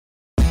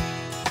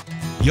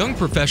Young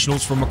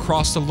professionals from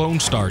across the Lone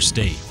Star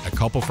State, a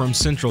couple from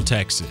Central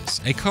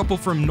Texas, a couple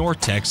from North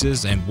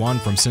Texas, and one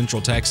from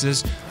Central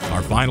Texas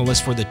are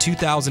finalists for the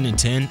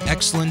 2010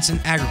 Excellence in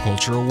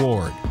Agriculture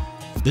Award.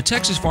 The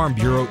Texas Farm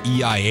Bureau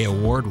EIA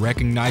Award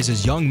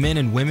recognizes young men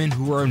and women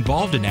who are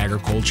involved in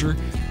agriculture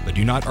but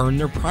do not earn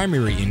their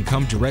primary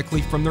income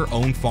directly from their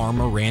own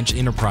farm or ranch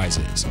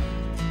enterprises.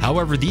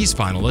 However, these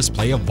finalists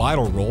play a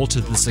vital role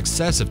to the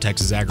success of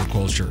Texas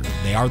agriculture.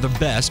 They are the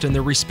best in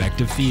their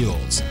respective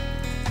fields.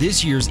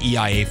 This year's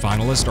EIA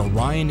finalists are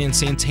Ryan and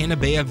Santanna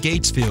Bay of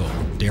Gatesville,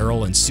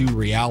 Daryl and Sue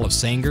Real of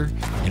Sanger,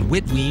 and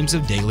Whit Weems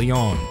of De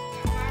Leon.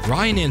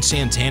 Ryan and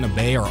Santanna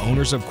Bay are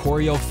owners of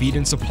Coryell Feed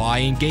and Supply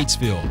in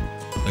Gatesville.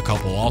 The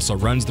couple also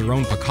runs their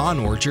own pecan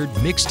orchard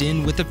mixed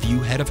in with a few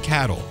head of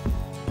cattle.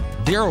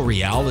 Daryl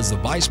Real is the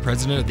Vice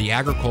President of the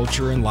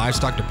Agriculture and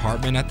Livestock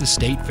Department at the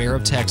State Fair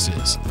of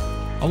Texas,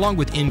 along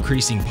with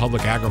increasing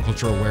public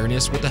agriculture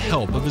awareness with the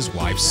help of his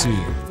wife Sue.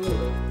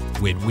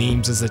 Whit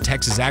Weems is the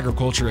Texas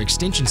Agriculture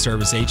Extension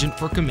Service agent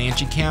for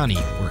Comanche County,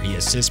 where he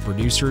assists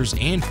producers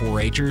and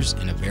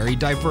 4-H'ers in a very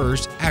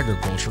diverse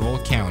agricultural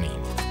county.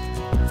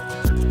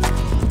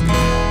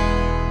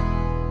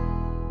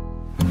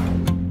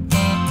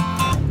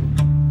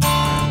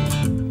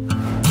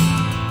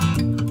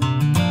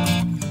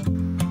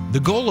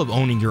 The goal of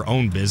owning your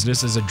own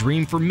business is a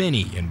dream for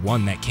many, and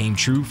one that came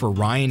true for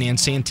Ryan and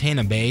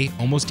Santanna Bay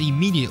almost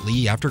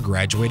immediately after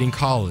graduating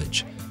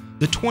college.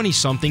 The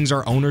 20-somethings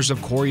are owners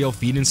of Coryell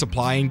Feed and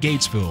Supply in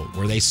Gatesville,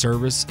 where they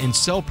service and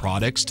sell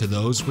products to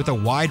those with a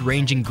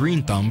wide-ranging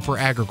green thumb for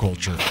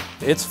agriculture.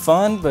 It's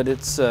fun, but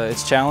it's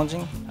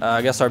challenging.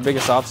 I guess our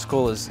biggest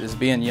obstacle is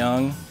being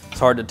young. It's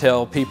hard to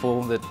tell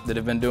people that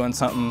have been doing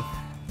something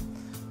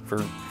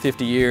for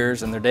 50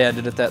 years and their dad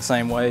did it that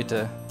same way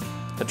to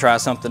try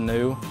something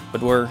new.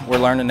 But we're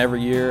learning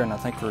every year, and I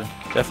think we're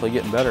definitely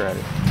getting better at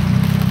it.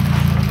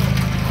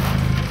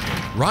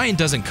 Ryan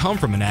doesn't come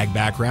from an ag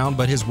background,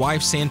 but his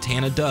wife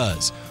Santanna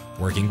does,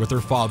 working with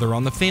her father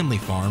on the family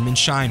farm in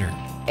Shiner.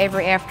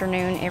 Every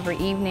afternoon, every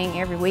evening,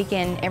 every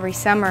weekend, every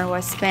summer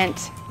was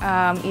spent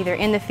either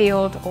in the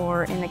field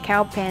or in the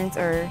cow pens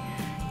or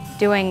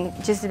doing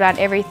just about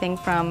everything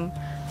from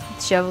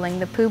shoveling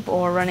the poop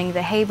or running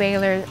the hay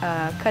baler,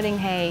 cutting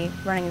hay,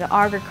 running the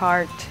auger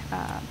cart.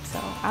 So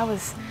I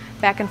was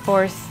back and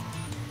forth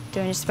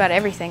doing just about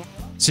everything.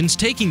 Since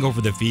taking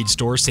over the feed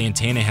store,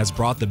 Santanna has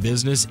brought the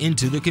business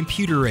into the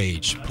computer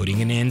age,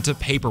 putting an end to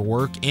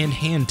paperwork and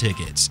hand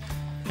tickets.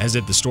 As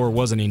if the store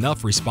wasn't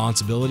enough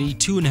responsibility,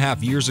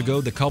 2.5 years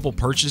ago the couple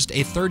purchased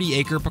a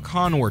 30-acre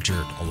pecan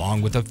orchard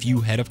along with a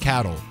few head of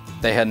cattle.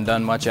 They hadn't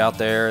done much out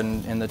there,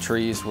 and the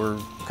trees were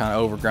kind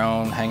of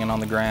overgrown, hanging on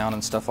the ground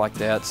and stuff like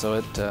that.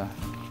 So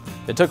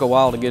it took a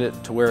while to get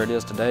it to where it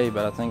is today,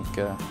 but I think,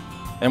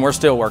 and we're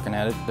still working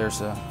at it.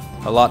 There's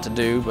a lot to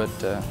do, but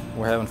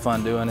we're having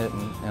fun doing it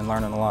and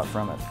learning a lot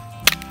from it.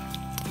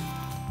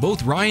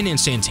 Both Ryan and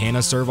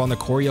Santanna serve on the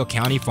Coryell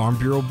County Farm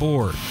Bureau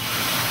Board.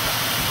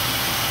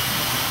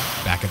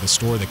 Back at the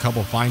store, the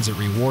couple finds it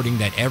rewarding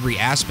that every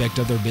aspect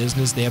of their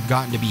business they have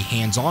gotten to be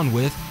hands-on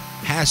with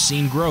has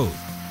seen growth.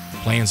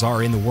 Plans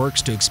are in the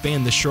works to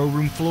expand the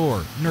showroom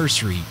floor,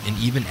 nursery, and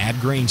even add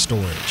grain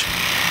storage.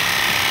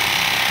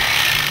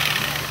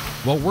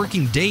 While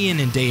working day in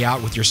and day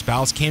out with your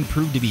spouse can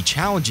prove to be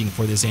challenging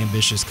for this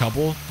ambitious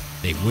couple,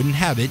 they wouldn't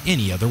have it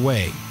any other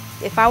way.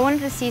 If I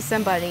wanted to see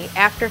somebody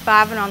after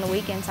 5 and on the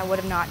weekends, I would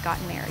have not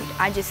gotten married.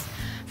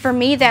 For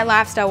me, that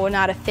lifestyle would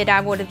not have fit.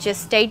 I would have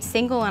just stayed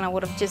single and I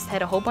would have just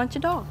had a whole bunch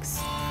of dogs.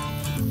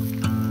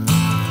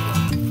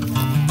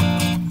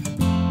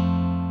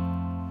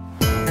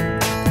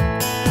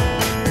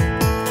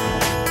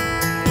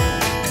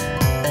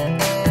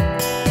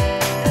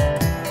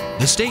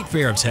 The State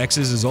Fair of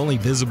Texas is only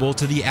visible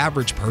to the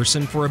average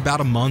person for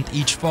about a month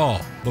each fall,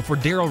 but for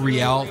Daryl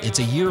Real, it's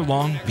a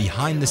year-long,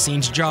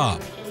 behind-the-scenes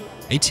job.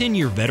 A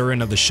 10-year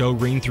veteran of the show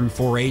ring through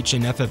 4-H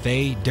and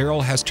FFA,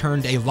 Daryl has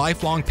turned a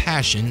lifelong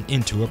passion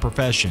into a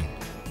profession.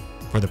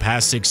 For the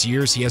past 6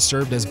 years, he has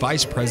served as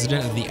Vice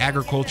President of the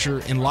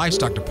Agriculture and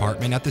Livestock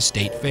Department at the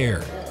State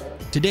Fair.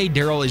 Today,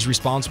 Daryl is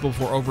responsible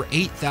for over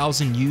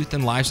 8,000 youth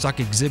and livestock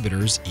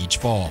exhibitors each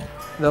fall.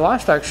 The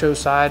livestock show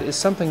side is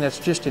something that's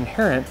just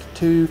inherent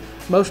to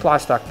most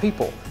livestock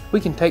people. We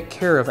can take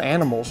care of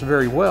animals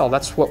very well.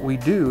 That's what we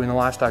do in the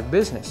livestock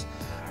business.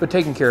 But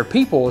taking care of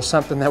people is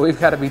something that we've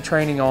got to be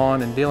training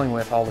on and dealing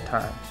with all the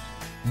time.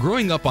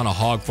 Growing up on a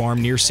hog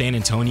farm near San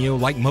Antonio,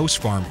 like most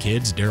farm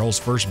kids, Daryl's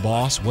first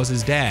boss was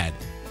his dad.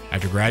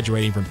 After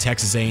graduating from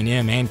Texas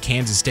A&M and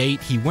Kansas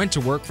State, he went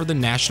to work for the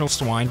National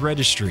Swine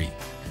Registry.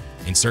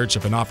 In search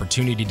of an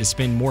opportunity to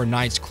spend more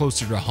nights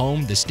closer to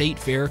home, the State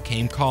Fair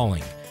came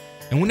calling.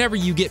 And whenever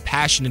you get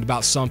passionate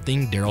about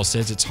something, Daryl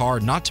says it's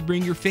hard not to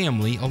bring your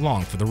family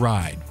along for the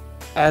ride.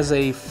 As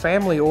a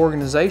family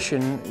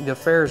organization, the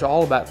fair is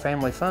all about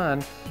family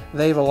fun.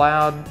 They've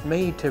allowed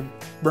me to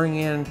bring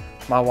in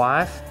my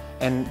wife,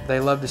 and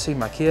they love to see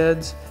my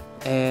kids,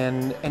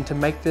 and to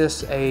make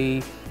this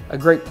a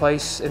great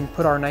place and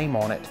put our name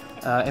on it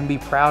and be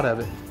proud of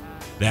it.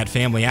 That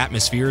family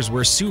atmosphere is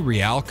where Sue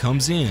Real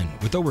comes in.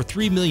 With over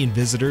 3 million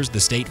visitors,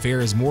 the state fair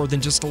is more than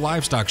just a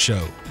livestock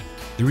show.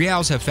 The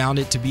Reals have found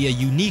it to be a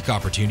unique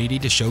opportunity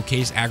to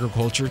showcase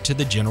agriculture to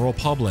the general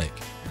public.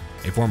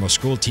 A former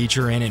school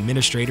teacher and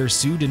administrator,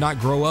 Sue did not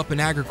grow up in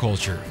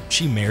agriculture.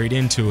 She married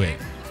into it.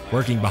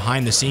 Working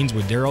behind the scenes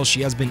with Daryl, she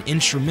has been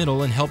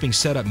instrumental in helping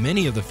set up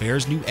many of the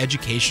fair's new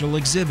educational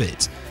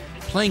exhibits,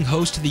 playing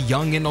host to the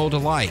young and old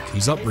alike,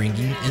 whose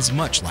upbringing is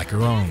much like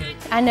her own.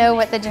 I know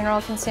what the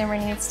general consumer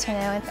needs to know,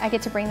 and I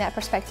get to bring that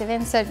perspective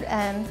in, so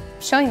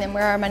showing them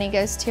where our money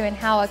goes to and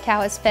how a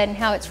cow is fed and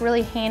how it's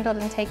really handled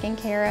and taken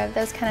care of,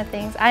 those kind of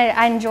things.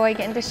 I enjoy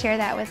getting to share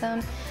that with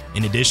them.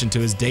 In addition to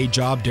his day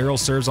job, Daryl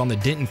serves on the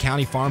Denton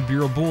County Farm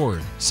Bureau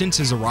Board. Since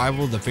his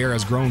arrival, the fair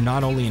has grown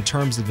not only in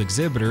terms of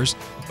exhibitors,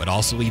 but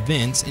also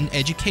events and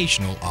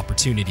educational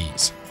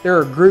opportunities. There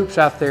are groups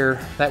out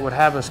there that would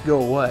have us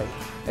go away.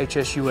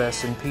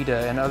 HSUS and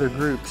PETA and other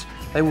groups,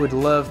 they would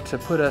love to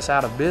put us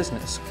out of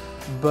business.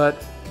 But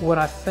what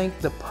I think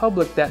the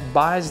public that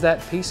buys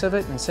that piece of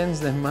it and sends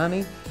them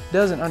money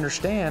doesn't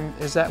understand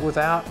is that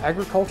without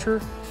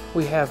agriculture,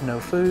 we have no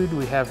food,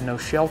 we have no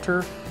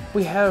shelter,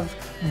 we have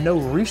no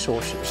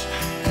resources.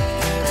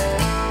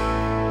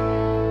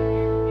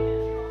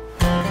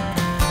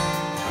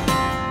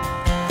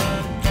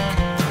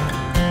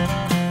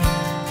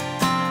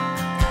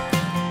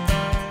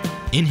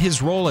 In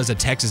his role as a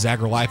Texas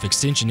AgriLife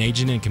Extension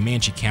agent in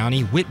Comanche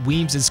County, Whit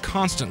Weems is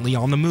constantly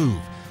on the move.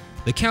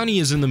 The county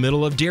is in the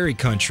middle of dairy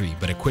country,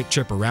 but a quick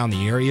trip around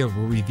the area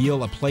will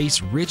reveal a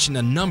place rich in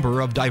a number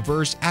of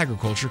diverse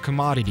agriculture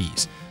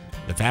commodities.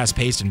 The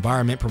fast-paced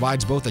environment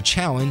provides both a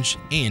challenge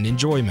and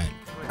enjoyment.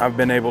 I've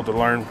been able to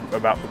learn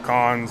about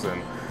pecans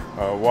and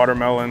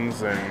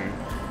watermelons and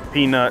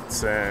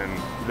peanuts and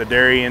the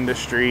dairy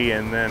industry,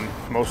 and then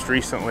most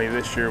recently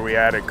this year we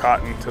added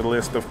cotton to the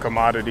list of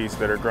commodities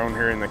that are grown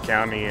here in the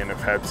county, and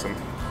have had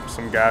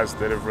some guys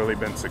that have really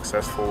been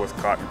successful with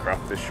cotton crop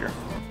this year.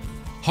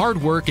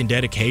 Hard work and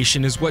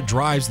dedication is what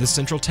drives the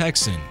Central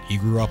Texan. He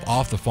grew up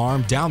off the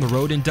farm down the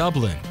road in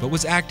Dublin, but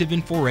was active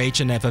in 4-H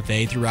and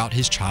FFA throughout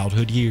his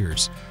childhood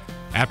years.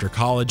 After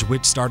college,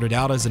 Whit started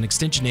out as an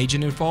extension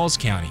agent in Falls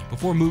County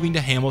before moving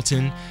to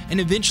Hamilton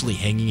and eventually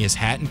hanging his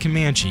hat in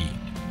Comanche.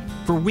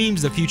 For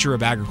Weems, the future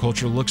of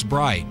agriculture looks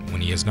bright. When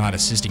he is not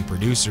assisting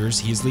producers,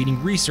 he is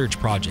leading research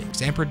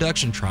projects and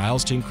production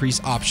trials to increase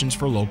options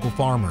for local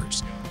farmers,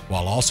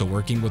 while also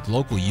working with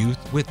local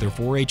youth with their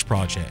 4-H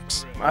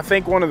projects. I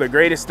think one of the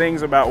greatest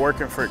things about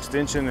working for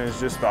Extension is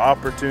just the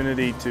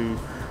opportunity to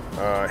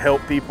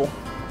help people,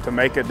 to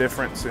make a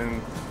difference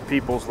in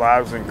people's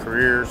lives and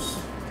careers,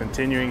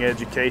 continuing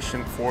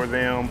education for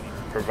them,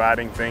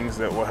 providing things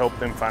that will help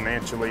them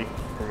financially,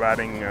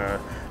 providing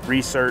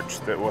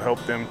research that will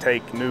help them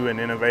take new and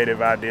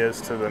innovative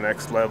ideas to the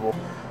next level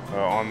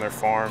on their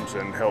farms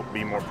and help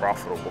be more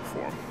profitable for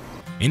them.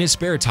 In his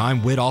spare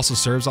time, Whit also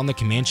serves on the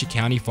Comanche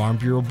County Farm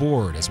Bureau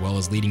Board, as well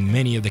as leading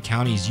many of the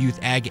county's youth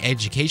ag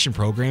education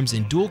programs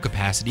in dual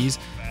capacities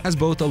as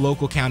both a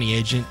local county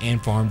agent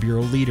and Farm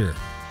Bureau leader.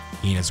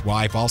 He and his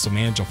wife also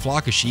manage a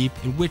flock of sheep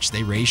in which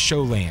they raise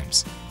show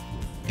lambs.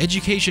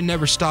 Education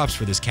never stops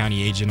for this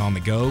county agent on the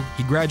go.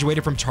 He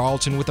graduated from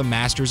Tarleton with a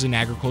master's in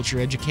agriculture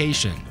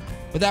education,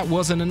 but that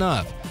wasn't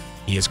enough.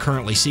 He is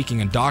currently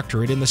seeking a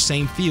doctorate in the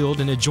same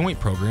field in a joint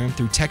program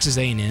through Texas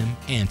A&M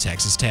and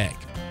Texas Tech.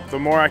 The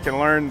more I can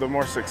learn, the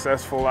more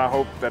successful I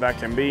hope that I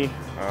can be.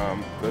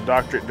 The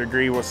doctorate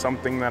degree was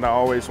something that I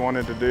always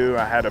wanted to do.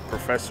 I had a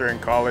professor in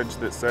college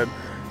that said,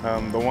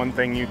 the one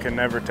thing you can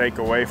never take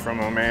away from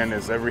a man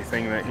is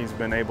everything that he's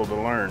been able to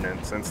learn,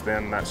 and since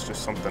then that's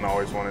just something I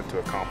always wanted to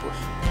accomplish.